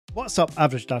What's up,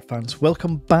 Average Dad fans?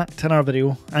 Welcome back to another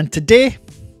video, and today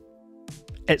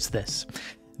it's this,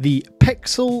 the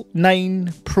Pixel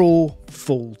 9 Pro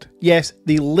Fold. Yes,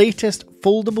 the latest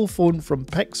foldable phone from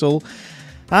Pixel,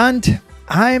 and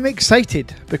I am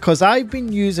excited because I've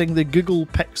been using the Google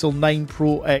Pixel 9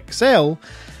 Pro XL,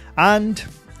 and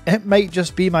it might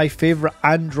just be my favourite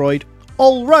Android,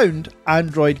 all-round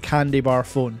Android candy bar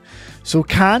phone. So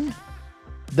can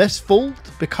this fold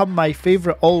become my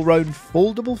favourite all-round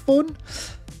foldable phone?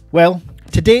 Well,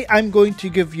 today I'm going to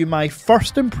give you my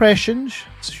first impressions,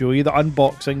 show you the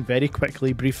unboxing very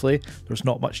quickly, briefly, there's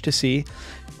not much to say,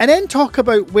 and then talk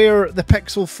about where the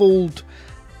Pixel Fold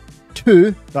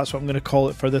 2, that's what I'm going to call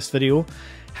it for this video,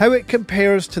 how it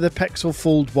compares to the Pixel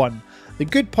Fold 1, the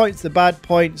good points, the bad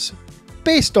points,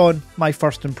 based on my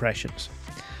first impressions.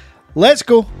 Let's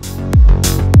go!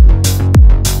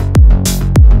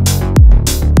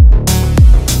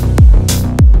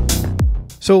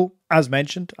 So, as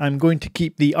mentioned, I'm going to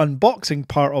keep the unboxing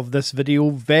part of this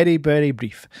video very, very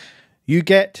brief. You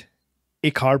get a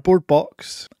cardboard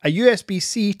box, a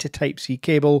USB-C to Type-C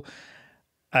cable,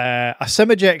 a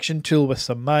SIM ejection tool with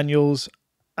some manuals,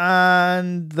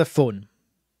 and the phone.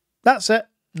 That's it.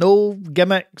 No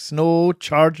gimmicks, no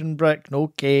charging brick, no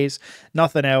case,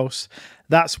 nothing else.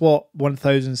 That's what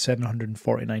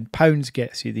 £1,749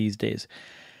 gets you these days.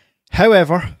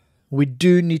 However, we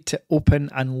do need to open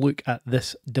and look at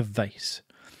this device.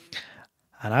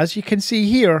 And as you can see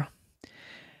here,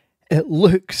 it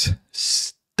looks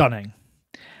stunning.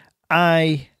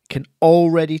 I can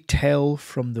already tell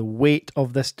from the weight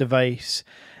of this device,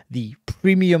 the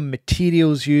premium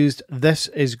materials used, this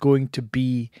is going to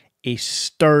be a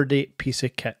sturdy piece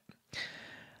of kit.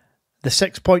 The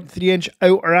 6.3-inch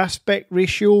outer aspect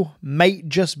ratio might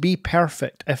just be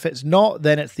perfect. If it's not,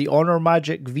 then it's the Honor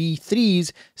Magic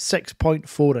V3's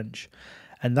 6.4-inch.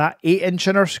 And that 8-inch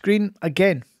inner screen,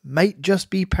 again, might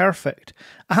just be perfect.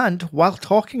 And while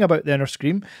talking about the inner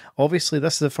screen, obviously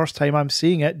this is the first time I'm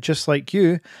seeing it, just like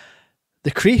you, the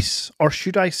crease, or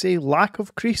should I say lack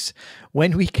of crease,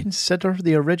 when we consider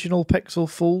the original Pixel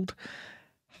Fold,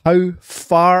 how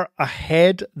far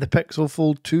ahead the Pixel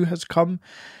Fold 2 has come.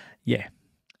 Yeah,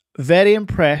 very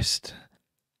impressed.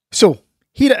 So,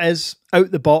 here it is, out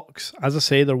the box. As I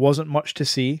say, there wasn't much to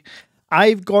see.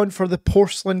 I've gone for the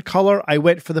porcelain colour. I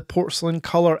went for the porcelain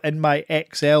colour in my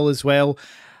XL as well.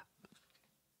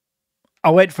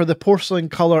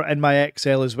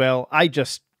 I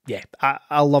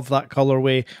love that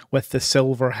colourway with the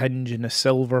silver hinge and the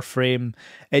silver frame.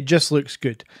 It just looks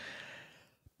good.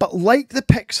 But like the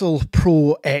Pixel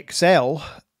Pro XL,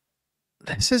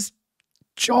 this is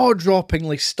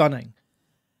jaw-droppingly stunning.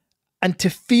 And to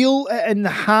feel it in the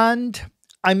hand,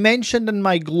 I mentioned in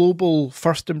my global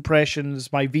first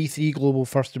impressions, my V3 global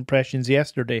first impressions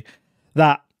yesterday,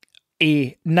 that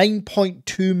a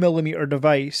 9.2mm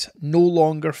device no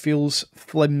longer feels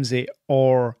flimsy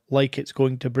or like it's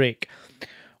going to break.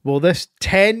 Well, this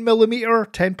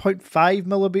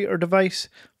 10.5mm device,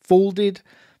 folded,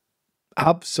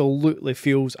 absolutely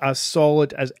feels as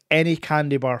solid as any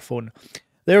candy bar phone.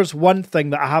 There's one thing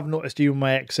that I have noticed even with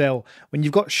my XL. When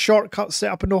you've got shortcuts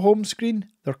set up in the home screen,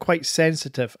 they're quite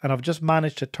sensitive, and I've just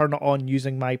managed to turn it on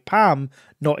using my palm,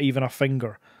 not even a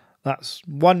finger. That's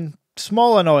one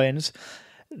small annoyance.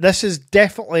 This is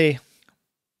definitely,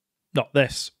 not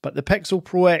this, but the Pixel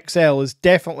Pro XL is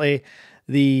definitely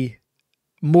the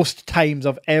most times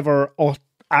I've ever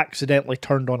accidentally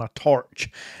turned on a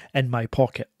torch in my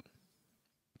pocket.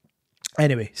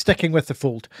 Anyway, sticking with the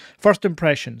Fold. First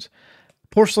impressions.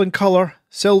 Porcelain colour,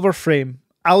 silver frame,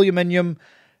 aluminium,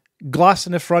 glass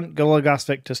in the front, Gorilla Glass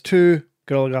Victus 2,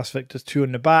 Gorilla Glass Victus 2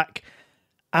 in the back,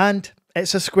 and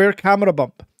it's a square camera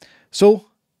bump. So,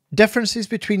 differences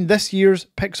between this year's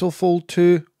Pixel Fold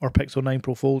 2, or Pixel 9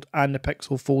 Pro Fold, and the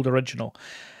Pixel Fold original.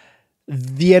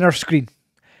 The inner screen.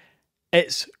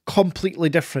 It's completely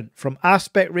different, from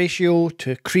aspect ratio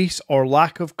to crease or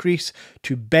lack of crease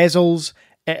to bezels.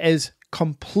 It is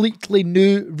completely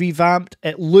new, revamped.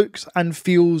 It looks and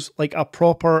feels like a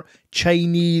proper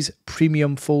Chinese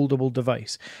premium foldable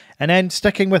device. And then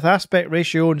sticking with aspect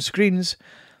ratio and screens,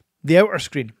 the outer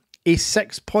screen, a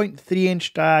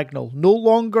 6.3-inch diagonal, no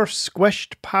longer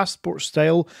squished passport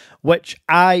style, which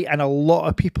I and a lot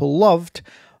of people loved.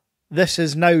 This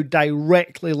is now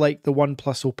directly like the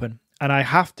OnePlus Open. And I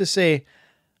have to say,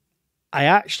 I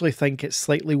actually think it's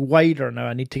slightly wider now.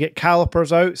 I need to get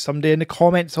calipers out. Somebody in the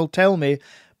comments will tell me.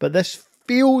 But this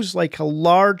feels like a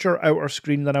larger outer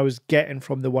screen than I was getting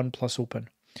from the OnePlus Open.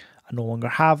 I no longer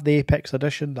have the Apex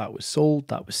Edition. That was sold.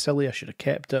 That was silly. I should have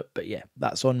kept it. But yeah,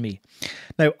 that's on me.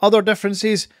 Now, other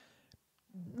differences.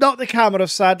 Not the camera,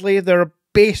 sadly. They're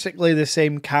basically the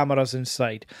same cameras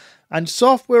inside. And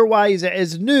software-wise, it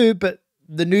is new, but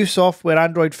the new software,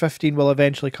 Android 15, will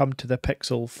eventually come to the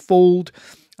Pixel Fold.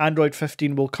 Android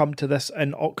 15 will come to this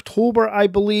in October, I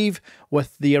believe,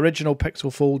 with the original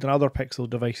Pixel Fold and other Pixel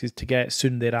devices to get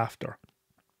soon thereafter.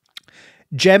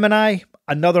 Gemini,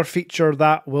 another feature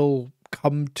that will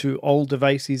come to all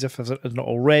devices if it is not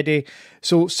already.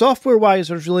 So software-wise,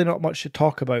 there's really not much to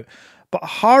talk about. But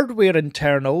hardware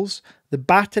internals, the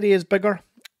battery is bigger,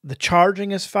 the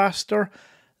charging is faster,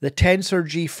 the Tensor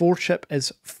G4 chip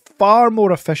is far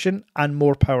more efficient and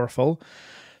more powerful.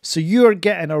 So you're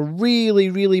getting a really,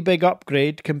 really big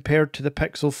upgrade compared to the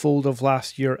Pixel Fold of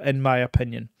last year, in my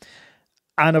opinion.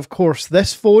 And of course,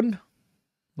 this phone,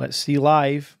 let's see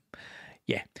live.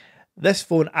 Yeah, this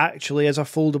phone actually is a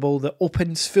foldable that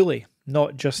opens fully,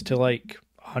 not just to like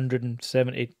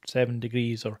 177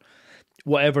 degrees or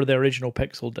whatever the original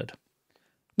Pixel did.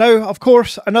 Now, of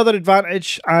course, another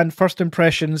advantage and first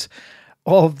impressions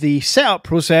of the setup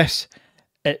process,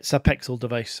 it's a Pixel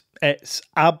device. It's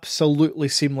absolutely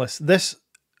seamless. This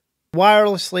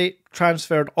wirelessly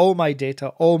transferred all my data,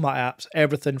 all my apps,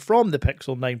 everything from the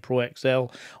Pixel 9 Pro XL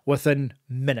within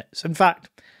minutes. In fact,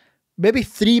 maybe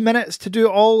 3 minutes to do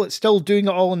it all. It's still doing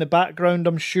it all in the background,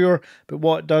 I'm sure. But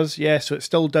what it does, yeah, so it's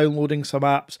still downloading some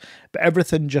apps, but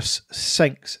everything just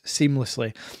syncs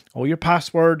seamlessly. All your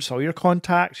passwords, all your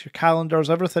contacts, your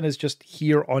calendars, everything is just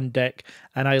here on deck,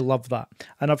 and I love that.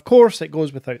 And of course, it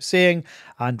goes without saying,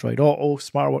 Android Auto,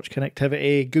 smartwatch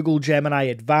connectivity, Google Gemini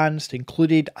Advanced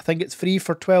included. I think it's free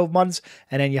for 12 months,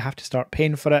 and then you have to start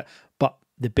paying for it. But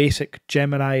the basic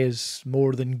Gemini is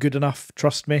more than good enough,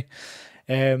 trust me.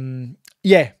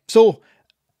 Yeah, so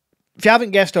if you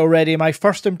haven't guessed already, my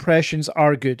first impressions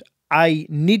are good. I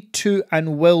need to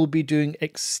and will be doing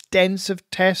extensive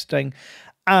testing,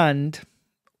 and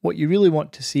what you really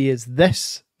want to see is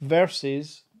this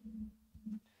versus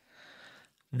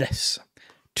this.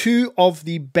 Two of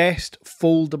the best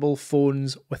foldable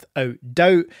phones without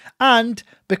doubt, and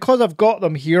because I've got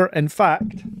them here, in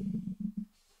fact,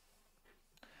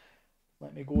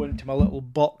 let me go into my little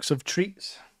box of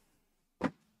treats.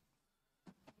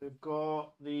 We've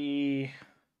got the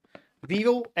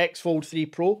Vivo X Fold 3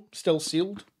 Pro, still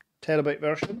sealed, terabyte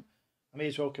version. I may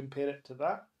as well compare it to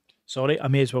that. Sorry, I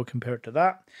may as well compare it to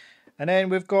that. And then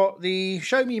we've got the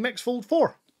Xiaomi Mix Fold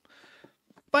 4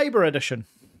 Fiber Edition.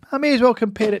 I may as well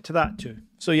compare it to that too.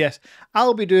 So yes,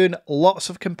 I'll be doing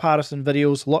lots of comparison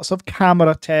videos, lots of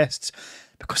camera tests,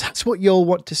 because that's what you all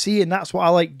want to see and that's what I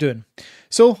like doing.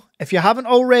 So if you haven't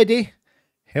already,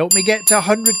 help me get to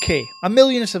 100k, 1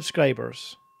 million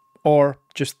subscribers. Or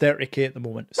just 30k at the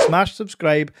moment. Smash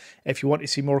subscribe if you want to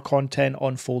see more content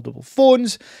on foldable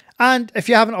phones. And if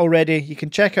you haven't already, you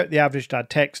can check out the Average Dad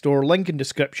Tech Store, link in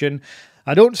description.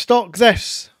 I don't stock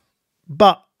this,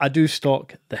 but I do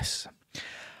stock this.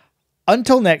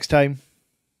 Until next time,